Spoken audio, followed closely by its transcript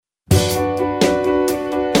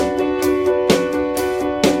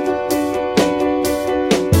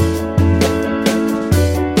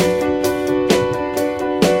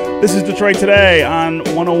This is Detroit Today on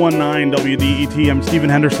 101.9 WDET. I'm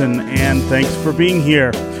Stephen Henderson, and thanks for being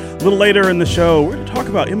here. A little later in the show, we're going to talk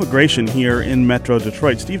about immigration here in Metro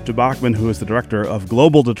Detroit. Steve DeBachman, who is the director of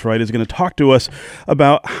Global Detroit, is going to talk to us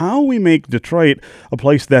about how we make Detroit a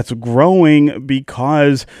place that's growing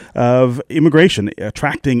because of immigration,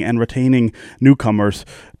 attracting and retaining newcomers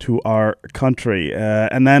to our country.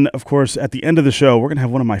 And then, of course, at the end of the show, we're going to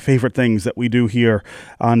have one of my favorite things that we do here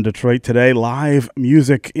on Detroit Today, live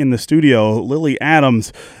music in the studio. Lily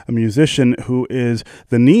Adams, a musician who is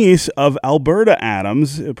the niece of Alberta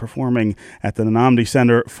Adams, performing at the Namdi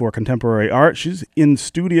Center for Contemporary Art. She's in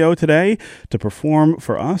studio today to perform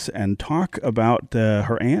for us and talk about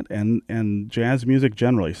her aunt and jazz music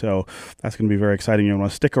generally. So that's going to be very exciting. You want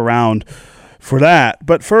to stick around for that.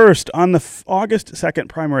 But first, on the August 2nd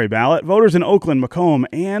primary ballot, voters in Oakland, Macomb,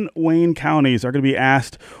 and Wayne counties are going to be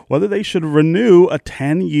asked whether they should renew a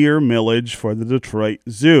 10-year millage for the Detroit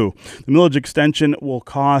Zoo. The millage extension will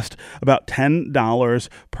cost about $10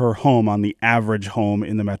 per home on the average home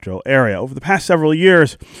in the metro area. Over the past several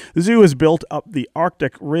years, the zoo has built up the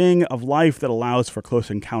Arctic ring of life that allows for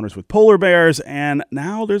close encounters with polar bears, and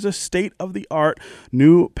now there's a state-of-the-art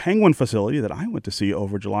new penguin facility that I went to see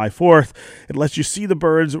over July 4th. It lets you see the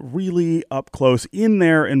birds really up close in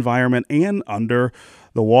their environment and under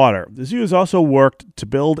the water. The zoo has also worked to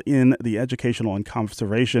build in the educational and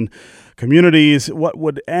conservation communities. What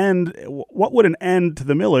would an end to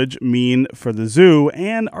the millage mean for the zoo?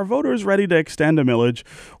 And are voters ready to extend a millage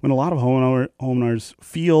when a lot of homeowners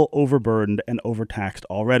feel overburdened and overtaxed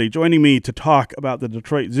already? Joining me to talk about the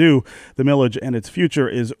Detroit Zoo, the millage, and its future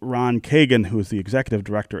is Ron Kagan, who is the executive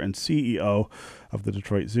director and CEO of the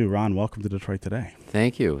Detroit Zoo. Ron, welcome to Detroit Today.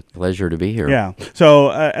 Thank you. Pleasure to be here. Yeah. So,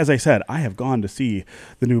 as I said, I have gone to see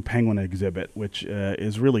the new penguin exhibit, which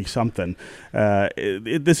is really something.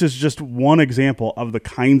 This is just one example of the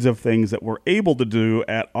kinds of things that we're able to do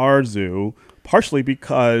at our zoo, partially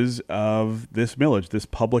because of this millage, this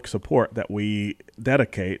public support that we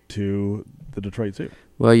dedicate to the Detroit Zoo.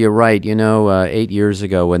 Well, you're right. 8 years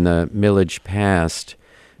ago when the millage passed,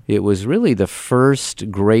 it was really the first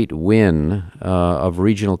great win of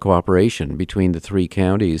regional cooperation between the three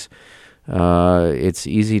counties. It's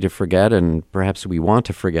easy to forget, and perhaps we want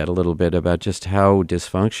to forget a little bit about just how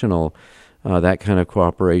dysfunctional that kind of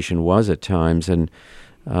cooperation was at times. And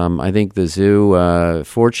I think the zoo,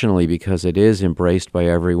 fortunately, because it is embraced by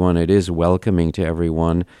everyone, it is welcoming to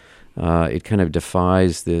everyone. It kind of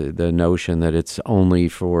defies the notion that it's only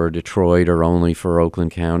for Detroit or only for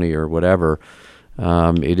Oakland County or whatever.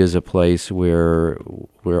 It is a place where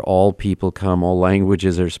all people come, all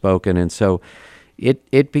languages are spoken, and so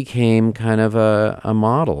it became kind of a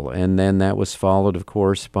model. And then that was followed, of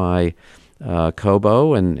course, by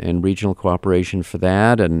COBO and regional cooperation for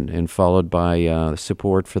that, and followed by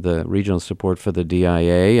support for the regional support for the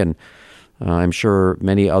DIA, and I'm sure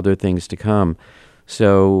many other things to come.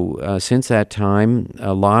 So since that time,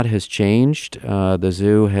 a lot has changed. The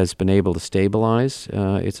zoo has been able to stabilize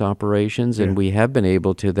its operations, and we have been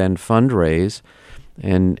able to then fundraise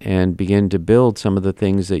and begin to build some of the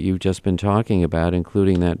things that you've just been talking about,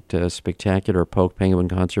 including that spectacular Polk Penguin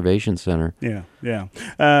Conservation Center. Yeah.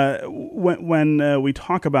 When we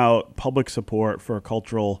talk about public support for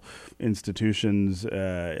cultural institutions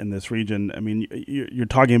in this region, I mean, you're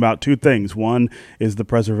talking about two things. One is the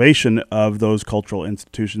preservation of those cultural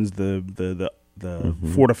institutions, the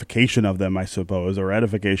fortification of them, I suppose, or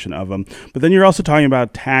edification of them. But then you're also talking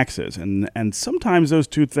about taxes, and sometimes those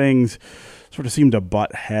two things sort of seem to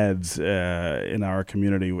butt heads in our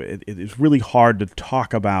community. It is really hard to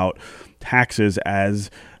talk about taxes as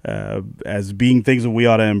being things that we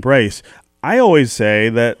ought to embrace. I always say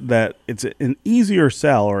that it's an easier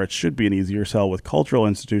sell, or it should be an easier sell with cultural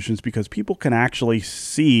institutions, because people can actually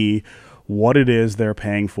see what it is they're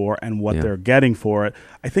paying for and what they're getting for it.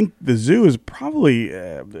 I think the zoo is probably,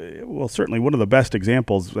 certainly one of the best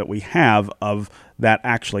examples that we have of that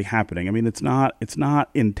actually happening. I mean, it's not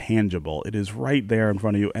intangible. It is right there in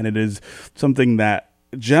front of you, and it is something that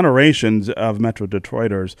generations of Metro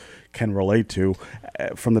Detroiters can relate to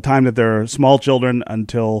from the time that they're small children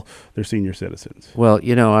until they're senior citizens. Well,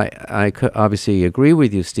 I could obviously agree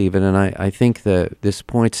with you, Stephen, and I think that this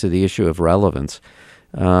points to the issue of relevance.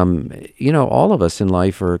 All of us in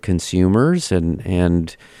life are consumers,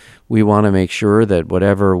 and we want to make sure that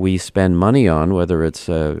whatever we spend money on, whether it's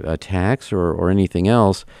a tax or anything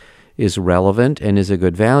else, is relevant and is a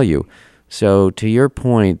good value. So to your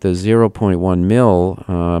point, the 0.1 mil,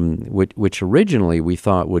 which originally we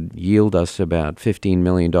thought would yield us about $15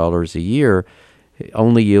 million a year,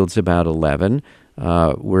 only yields about 11.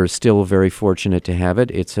 We're still very fortunate to have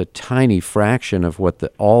it. It's a tiny fraction of what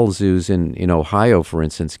all zoos in Ohio, for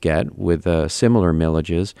instance, get with similar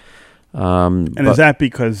millages. And is that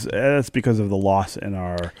because that's because of the loss in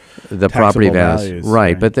the property values,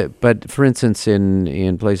 right? Right. But for instance,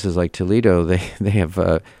 in places like Toledo, they have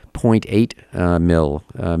 0.8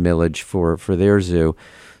 millage for their zoo.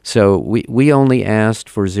 So we only asked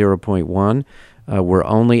for 0.1. We're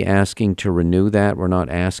only asking to renew that. We're not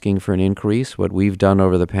asking for an increase. What we've done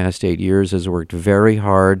over the past 8 years is worked very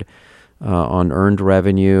hard on earned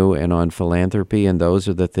revenue and on philanthropy, and those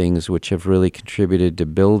are the things which have really contributed to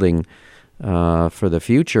building for the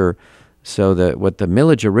future. So that what the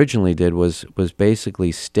millage originally did was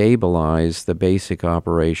basically stabilize the basic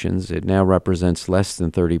operations. It now represents less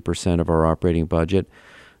than 30% of our operating budget,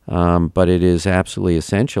 but it is absolutely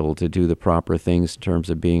essential to do the proper things in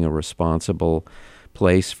terms of being a responsible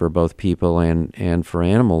place for both people and for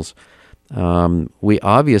animals. We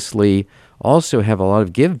obviously also have a lot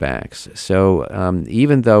of givebacks. So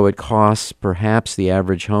even though it costs perhaps the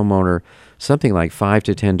average homeowner something like $5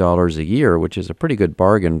 to $10 a year, which is a pretty good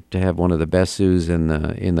bargain to have one of the best zoos in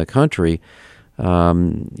the country,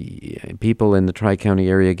 people in the Tri-County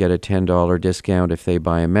area get a $10 discount if they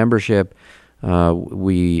buy a membership.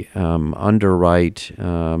 We underwrite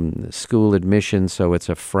school admission, so it's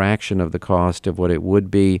a fraction of the cost of what it would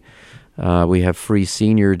be. We have free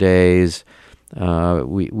senior days.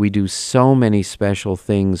 We do so many special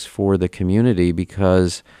things for the community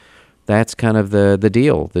because that's kind of the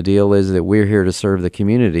deal. The deal is that we're here to serve the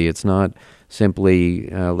community. It's not simply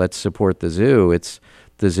let's support the zoo. It's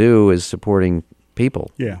the zoo is supporting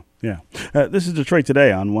people. Yeah. This is Detroit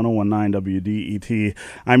Today on 101.9 WDET.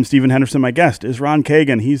 I'm Stephen Henderson. My guest is Ron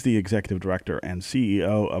Kagan. He's the executive director and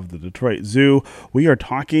CEO of the Detroit Zoo. We are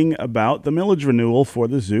talking about the millage renewal for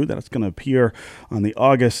the zoo that's going to appear on the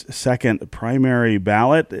August 2nd primary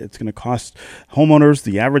ballot. It's going to cost homeowners,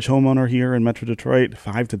 the average homeowner here in Metro Detroit,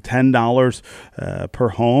 $5 to $10 per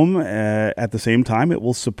home. At the same time, it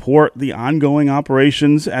will support the ongoing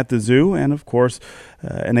operations at the zoo and, of course,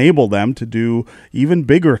 enable them to do even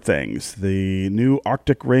bigger things. The new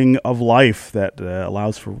Arctic Ring of Life that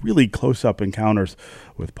allows for really close-up encounters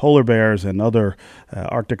with polar bears and other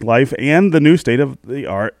Arctic life, and the new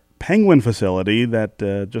state-of-the-art penguin facility that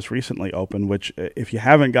just recently opened, which if you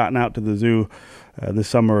haven't gotten out to the zoo this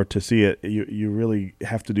summer to see it, you really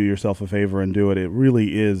have to do yourself a favor and do it. It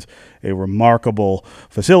really is a remarkable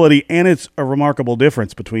facility, and it's a remarkable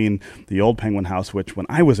difference between the old Penguin House, which when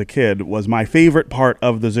I was a kid was my favorite part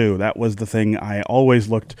of the zoo. That was the thing I always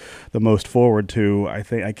looked the most forward to. I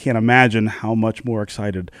can't imagine how much more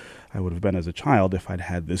excited I would have been as a child if I'd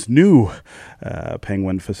had this new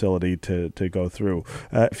penguin facility to go through.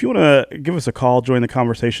 If you want to give us a call, join the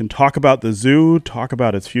conversation, talk about the zoo, talk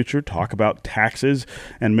about its future, talk about taxes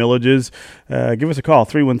and millages, give us a call.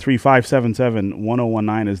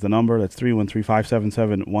 313-577-1019 is the number. That's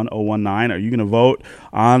 313-577-1019. Are you going to vote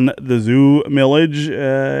on the zoo millage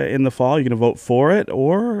in the fall? Are you going to vote for it,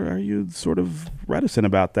 or are you sort of reticent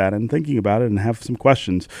about that and thinking about it and have some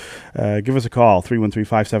questions? Give us a call,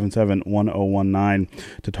 313-577-1019,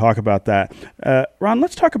 to talk about that. Ron,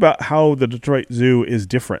 let's talk about how the Detroit Zoo is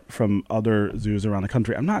different from other zoos around the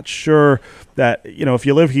country. I'm not sure that, if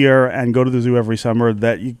you live here and go to the zoo every summer,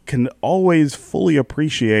 that you can always fully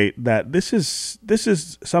appreciate that this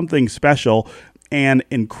is something special and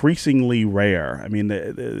increasingly rare. I mean,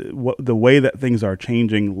 the way that things are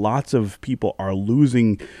changing, lots of people are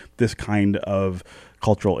losing this kind of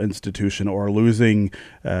cultural institution, or losing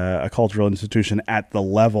a cultural institution at the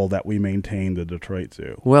level that we maintain the Detroit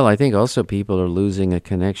Zoo. Well, I think also people are losing a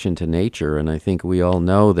connection to nature, and I think we all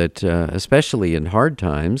know that, especially in hard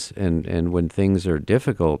times and when things are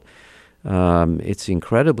difficult, it's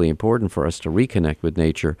incredibly important for us to reconnect with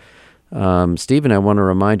nature. Stephen, I want to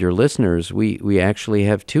remind your listeners, we actually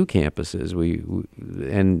have two campuses.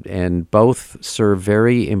 And both serve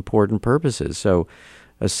very important purposes. So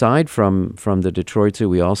aside from the Detroit Zoo,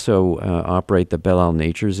 we also operate the Ballot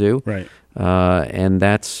Nature Zoo. Right. And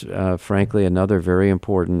that's, frankly, another very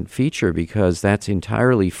important feature because that's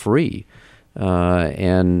entirely free.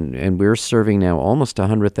 And we're serving now almost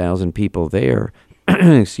 100,000 people there.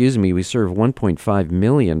 Excuse me, we serve 1.5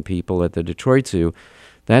 million people at the Detroit Zoo.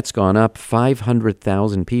 That's gone up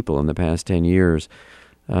 500,000 people in the past 10 years.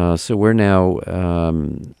 So we're now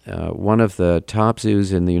one of the top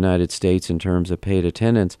zoos in the United States in terms of paid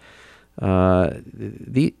attendance.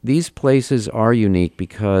 These places are unique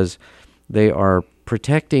because they are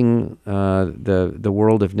protecting the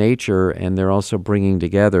world of nature, and they're also bringing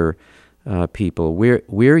together people.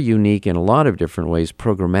 We're unique in a lot of different ways.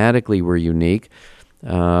 Programmatically, we're unique.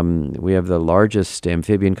 We have the largest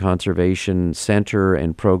amphibian conservation center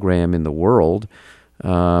and program in the world.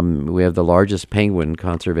 We have the largest penguin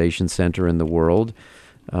conservation center in the world,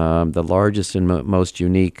 the largest and most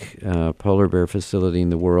unique polar bear facility in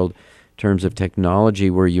the world. In terms of technology,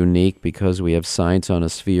 we're unique because we have science on a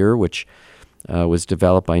sphere, which was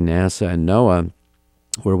developed by NASA and NOAA.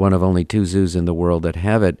 We're one of only 2 zoos in the world that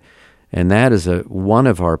have it. And that is one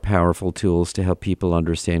of our powerful tools to help people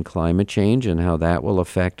understand climate change and how that will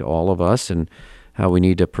affect all of us and how we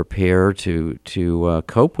need to prepare to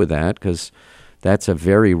cope with that, because that's a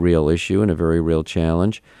very real issue and a very real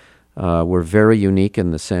challenge. We're very unique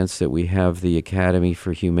in the sense that we have the Academy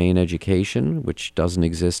for Humane Education, which doesn't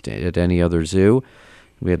exist at any other zoo.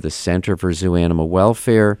 We have the Center for Zoo Animal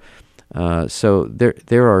Welfare. So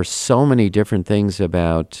there are so many different things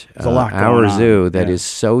about our zoo that is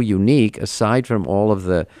so unique, aside from all of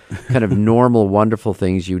the kind of normal, wonderful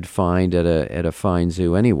things you'd find at a fine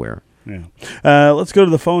zoo anywhere. Yeah. Let's go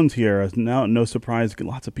to the phones here. Now, no surprise,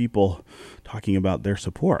 lots of people talking about their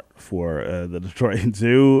support for the Detroit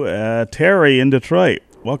Zoo. Terry in Detroit,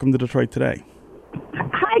 welcome to Detroit Today.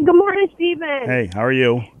 Hi, good morning, Stephen. Hey, how are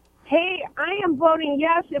you? Hey, I am voting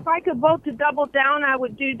yes. If I could vote to double down, I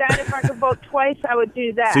would do that. If I could vote twice, I would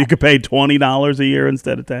do that. So you could pay $20 a year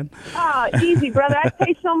instead of 10? Oh, easy, brother. I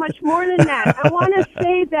pay so much more than that. I want to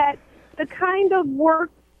say that the kind of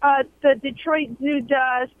work the Detroit Zoo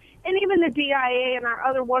does, and even the DIA and our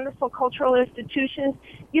other wonderful cultural institutions,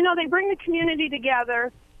 they bring the community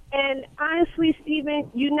together. And honestly, Stephen,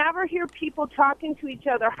 you never hear people talking to each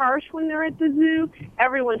other harsh when they're at the zoo.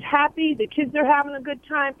 Everyone's happy. The kids are having a good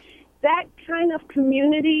time. That kind of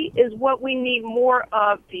community is what we need more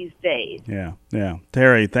of these days. Yeah.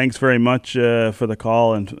 Terry, thanks very much for the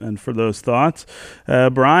call and for those thoughts.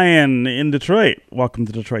 Brian in Detroit, welcome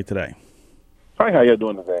to Detroit Today. Hi, how you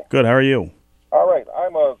doing today? Good, how are you? All right,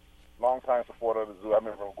 I'm a longtime supporter of the zoo. I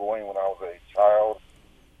remember going when I was a child,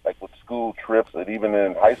 like with school trips, and even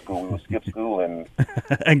in high school, we would skip school and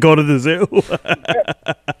and go to the zoo.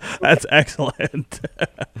 That's excellent.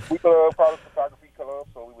 We were part of the photography club,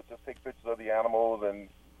 so we would just take pictures of the animals and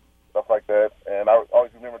stuff like that. And I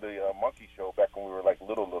always remember the monkey show back when we were like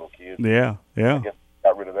little kids. Yeah. I guess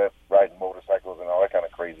got rid of that, riding motorcycles and all that kind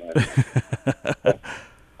of craziness.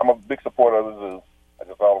 I'm a big supporter of the zoo.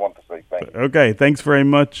 That's all I want to say. Thank you. Okay, thanks very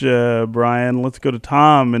much, Brian. Let's go to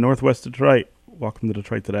Tom in Northwest Detroit. Welcome to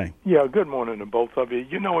Detroit Today. Yeah, good morning to both of you.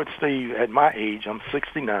 You know what, Steve, at my age, I'm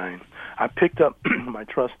 69, I picked up my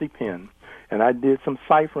trusty pen, and I did some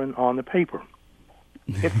ciphering on the paper.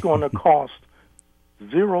 It's going to cost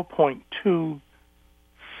 0.27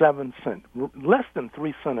 cents, less than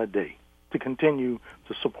 3 cents a day, to continue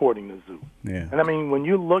to supporting the zoo. Yeah. And, I mean, when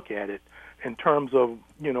you look at it in terms of,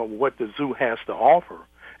 what the zoo has to offer,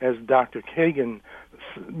 as Dr. Kagan,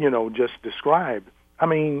 just described, I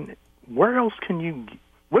mean, where else can you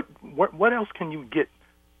what else can you get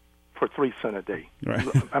for 3 cents a day? Right.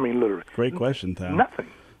 I mean, literally. Great question, Tom. Nothing.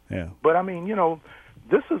 Yeah. But I mean,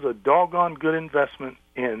 this is a doggone good investment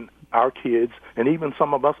in our kids and even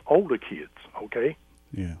some of us older kids. Okay.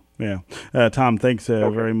 Yeah. Tom, thanks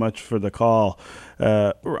very much for the call.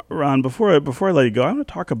 Ron, before I let you go, I want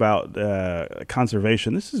to talk about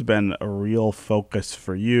conservation. This has been a real focus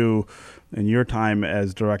for you in your time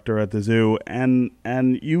as director at the zoo, and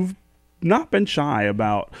you've not been shy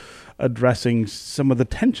about addressing some of the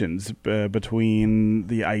tensions between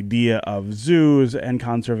the idea of zoos and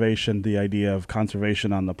conservation, the idea of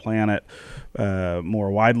conservation on the planet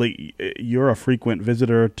more widely. You're a frequent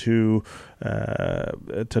visitor to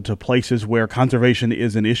places where conservation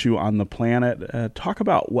is an issue on the planet. Talk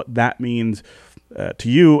about what that means to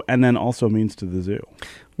you and then also means to the zoo.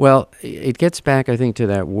 Well, it gets back, I think, to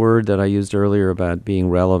that word that I used earlier about being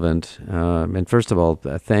relevant. And first of all,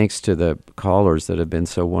 thanks to the callers that have been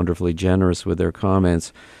so wonderfully generous with their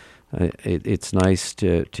comments. It's nice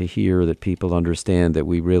to hear that people understand that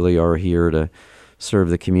we really are here to serve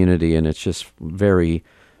the community, and it's just very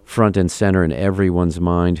front and center in everyone's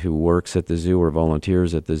mind who works at the zoo or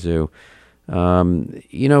volunteers at the zoo.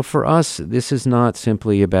 For us, this is not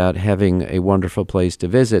simply about having a wonderful place to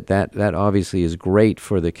visit. That obviously is great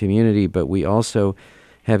for the community, but we also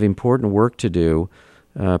have important work to do.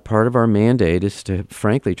 Part of our mandate is to,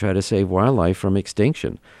 frankly, try to save wildlife from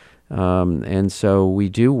extinction. And so we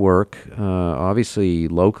do work, obviously,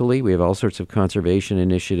 locally. We have all sorts of conservation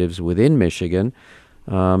initiatives within Michigan,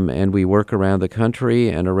 and we work around the country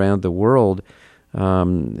and around the world.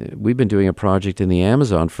 We've been doing a project in the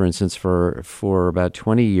Amazon, for instance, for about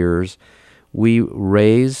 20 years. We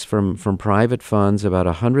raise from private funds about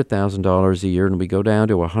 $100,000 a year, and we go down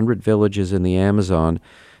to 100 villages in the Amazon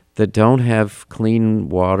that don't have clean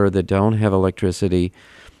water, that don't have electricity,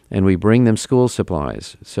 and we bring them school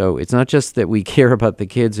supplies. So it's not just that we care about the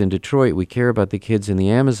kids in Detroit, we care about the kids in the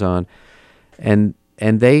Amazon. And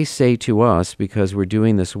they say to us, because we're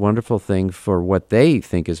doing this wonderful thing for what they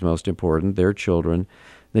think is most important, their children,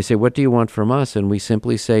 they say, what do you want from us? And we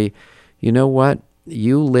simply say, you know what?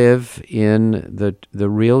 You live in the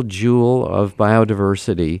real jewel of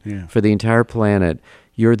biodiversity for the entire planet.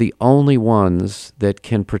 You're the only ones that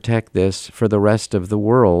can protect this for the rest of the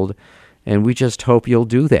world, and we just hope you'll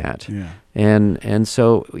do that. Yeah. And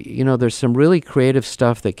so, there's some really creative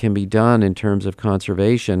stuff that can be done in terms of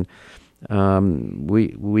conservation.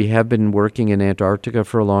 We have been working in Antarctica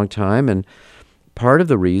for a long time, and part of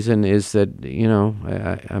the reason is that,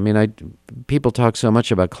 people talk so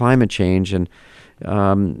much about climate change, and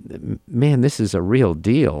man, this is a real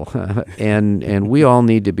deal, and we all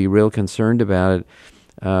need to be real concerned about it.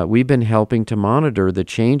 We've been helping to monitor the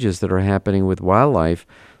changes that are happening with wildlife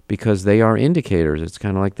because they are indicators. It's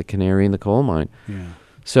kind of like the canary in the coal mine. Yeah.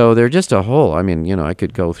 So they're just a whole, I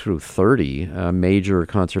could go through 30 major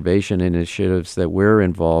conservation initiatives that we're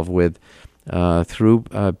involved with through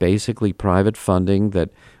basically private funding that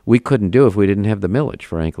we couldn't do if we didn't have the millage,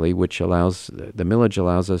 frankly, which the millage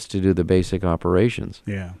allows us to do the basic operations.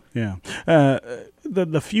 Yeah, yeah.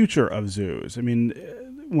 The future of zoos.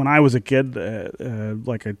 When I was a kid,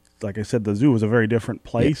 like I said, the zoo was a very different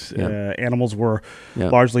place. Yeah. Animals were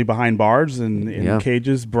largely behind bars and in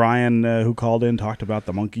cages. Brian, who called in, talked about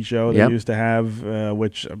the monkey show they used to have,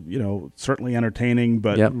 which certainly entertaining,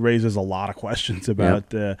 but raises a lot of questions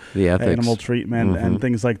about the ethics, animal treatment and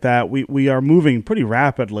things like that. We are moving pretty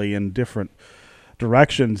rapidly in different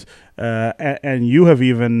directions, and you have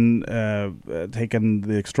even taken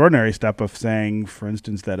the extraordinary step of saying, for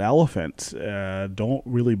instance, that elephants don't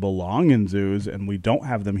really belong in zoos, and we don't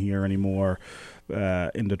have them here anymore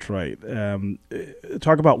in Detroit.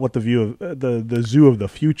 Talk about what the view of the zoo of the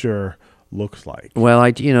future looks like. Well,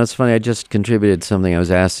 it's funny. I just contributed something. I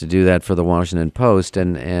was asked to do that for the Washington Post,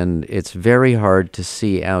 and it's very hard to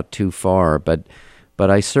see out too far, but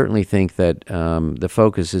I certainly think that the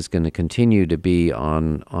focus is going to continue to be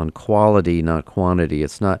on quality, not quantity.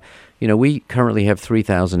 It's not, we currently have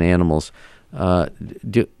 3,000 animals.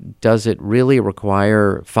 Does it really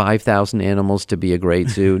require 5,000 animals to be a great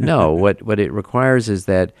zoo? No. What it requires is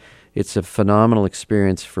that it's a phenomenal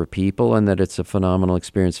experience for people and that it's a phenomenal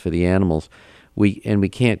experience for the animals. We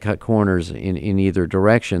can't cut corners in either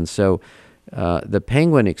direction. So the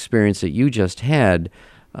penguin experience that you just had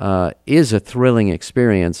is a thrilling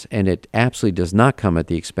experience, and it absolutely does not come at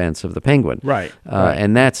the expense of the penguin. Right.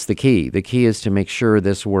 And that's the key. The key is to make sure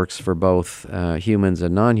this works for both humans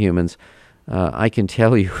and non-humans. I can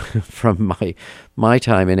tell you from my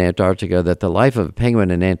time in Antarctica that the life of a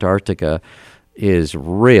penguin in Antarctica is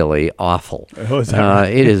really awful. Oh, is that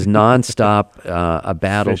right? It is nonstop a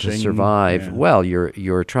battle Fishing, to survive. yeah. Well,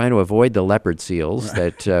 you're trying to avoid the leopard seals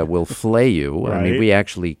that will flay you. Right. We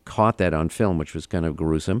actually caught that on film, which was kind of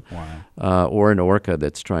gruesome. Wow. Or an orca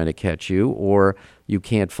that's trying to catch you, or you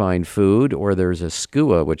can't find food, or there's a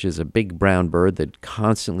skua, which is a big brown bird that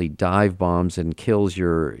constantly dive bombs and kills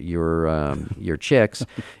your chicks.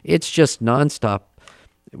 It's just nonstop,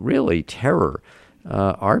 really, terror.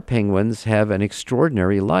 Our penguins have an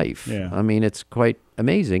extraordinary life. Yeah. It's quite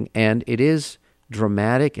amazing, and it is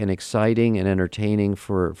dramatic and exciting and entertaining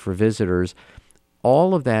for visitors.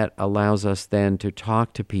 All of that allows us then to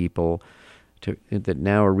talk to people that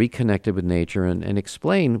now are reconnected with nature and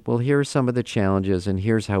explain, well, here are some of the challenges, and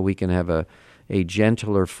here's how we can have a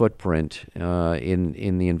gentler footprint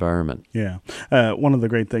in the environment. Yeah. One of the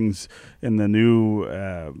great things in the new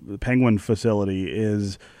penguin facility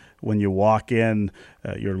is when you walk in,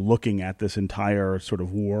 you're looking at this entire sort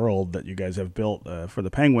of world that you guys have built for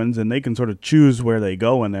the penguins, and they can sort of choose where they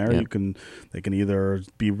go in there. Yep. They can either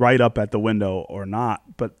be right up at the window or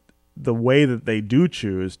not, but the way that they do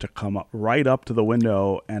choose to come up right up to the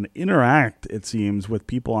window and interact, it seems, with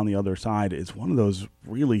people on the other side is one of those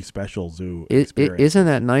really special zoo experiences. Isn't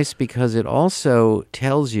that nice? Because it also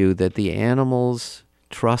tells you that the animals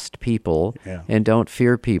trust people and don't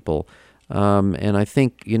fear people. And I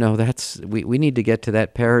think, we need to get to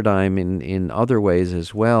that paradigm in other ways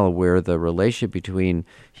as well, where the relationship between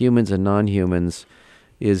humans and non-humans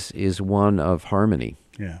is one of harmony.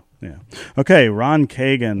 Yeah. Yeah. Okay, Ron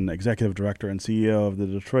Kagan, Executive Director and CEO of the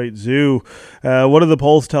Detroit Zoo. What do the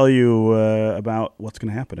polls tell you about what's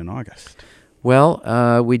going to happen in August?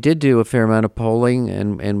 Well, we did do a fair amount of polling,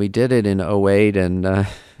 and we did it in 2008, and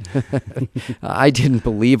I didn't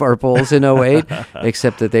believe our polls in 2008,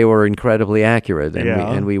 except that they were incredibly accurate,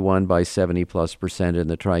 and we won by 70+% in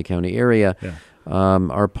the Tri-County area. Yeah.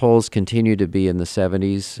 Our polls continue to be in the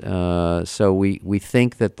 70s, so we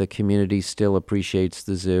think that the community still appreciates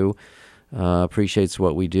the zoo, appreciates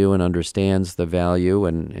what we do, and understands the value,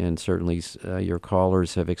 and certainly your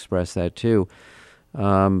callers have expressed that too.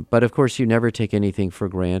 But of course, you never take anything for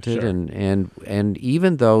granted, Sure. and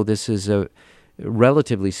even though this is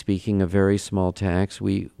relatively speaking, a very small tax,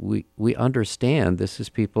 we understand this is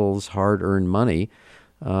people's hard-earned money.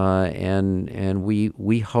 And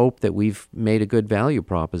we hope that we've made a good value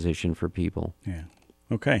proposition for people. Yeah.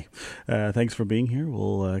 Okay. Thanks for being here.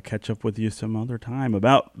 We'll catch up with you some other time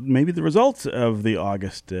about maybe the results of the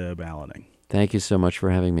August balloting. Thank you so much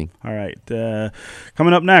for having me. All right.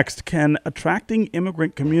 Coming up next, can attracting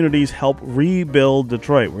immigrant communities help rebuild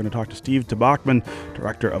Detroit? We're going to talk to Steve Bachman,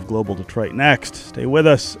 Director of Global Detroit, next. Stay with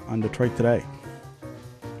us on Detroit Today.